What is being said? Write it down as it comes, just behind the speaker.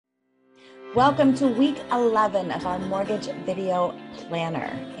Welcome to week 11 of our mortgage video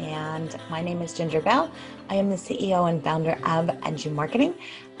planner. And my name is Ginger Bell. I am the CEO and founder of Edu Marketing,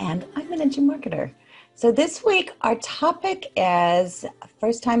 and I'm an Edu marketer. So this week, our topic is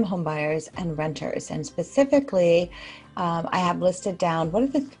first-time homebuyers and renters. And specifically, I have listed down what are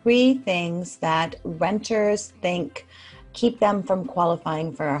the three things that renters think keep them from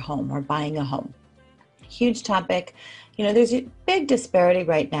qualifying for a home or buying a home. Huge topic. You know, there's a big disparity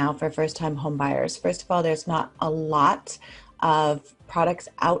right now for first-time home buyers. First of all, there's not a lot of products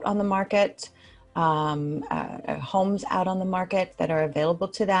out on the market, homes out on the market that are available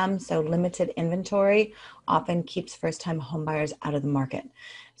to them. So limited inventory often keeps first-time home buyers out of the market.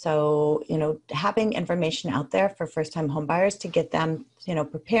 So, you know, having information out there for first-time home buyers to get them,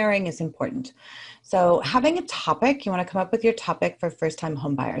 preparing is important. So having a topic, you want to come up with your topic for first-time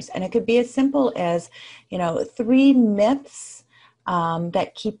home buyers. And it could be as simple as, three myths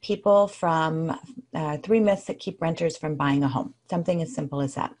that keep people from, three myths that keep renters from buying a home. Something as simple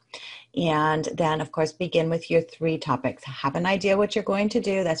as that. And then, of course, begin with your three topics. Have an idea what you're going to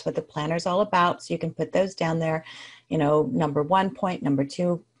do. That's what the planner is all about. So you can put those down there. Number 1 point, number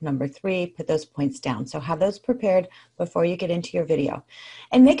 2, number 3, put those points down. So have those prepared before you get into your video.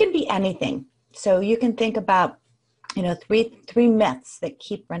 And they can be anything. So you can think about, three myths that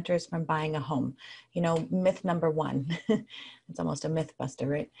keep renters from buying a home. Myth number 1, it's almost a myth buster,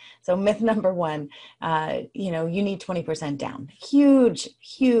 right? So myth number 1, you need 20% down. Huge,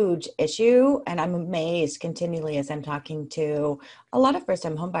 huge issue. And I'm amazed continually as I'm talking to a lot of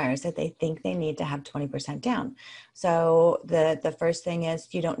first-time home buyers that they think they need to have 20% down. So the first thing is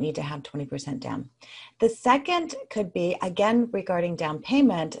you don't need to have 20% down. The second could be, again, regarding down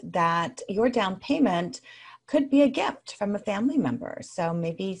payment, that your down payment could be a gift from a family member. So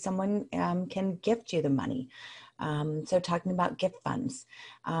maybe someone can gift you the money. So talking about gift funds.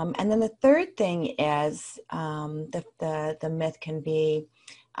 And then the third thing is the myth can be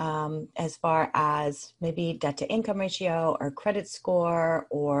as far as maybe debt to income ratio or credit score,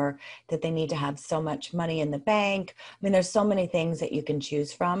 or that they need to have so much money in the bank. I mean, there's so many things that you can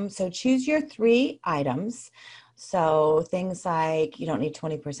choose from. So choose your three items. So things like you don't need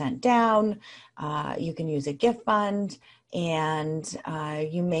 20% down, you can use a gift fund, and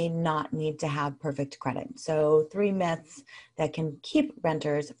you may not need to have perfect credit. So three myths that can keep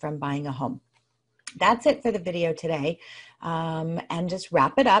renters from buying a home. That's it for the video today. And just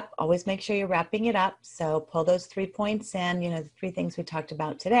wrap it up. Always make sure you're wrapping it up. So pull those 3 points in. The three things we talked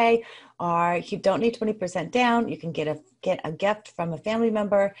about today are you don't need 20% down. You can get a gift from a family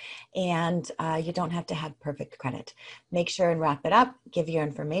member, and you don't have to have perfect credit. Make sure and wrap it up. Give your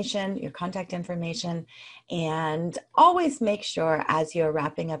information, your contact information, and always make sure as you're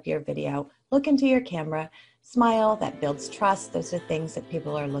wrapping up your video, look into your camera, smile. That builds trust. Those are things that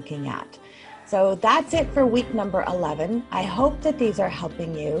people are looking at. So that's it for week number 11. I hope that these are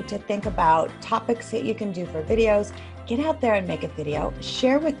helping you to think about topics that you can do for videos. Get out there and make a video.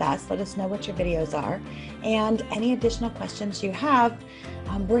 Share with us. Let us know what your videos are. And any additional questions you have,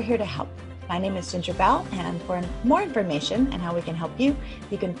 we're here to help. My name is Ginger Bell, and for more information and how we can help you,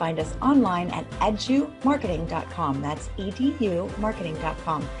 you can find us online at edumarketing.com. That's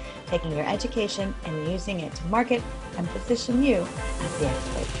edumarketing.com. Taking your education and using it to market and position you as the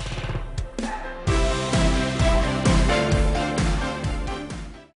expert.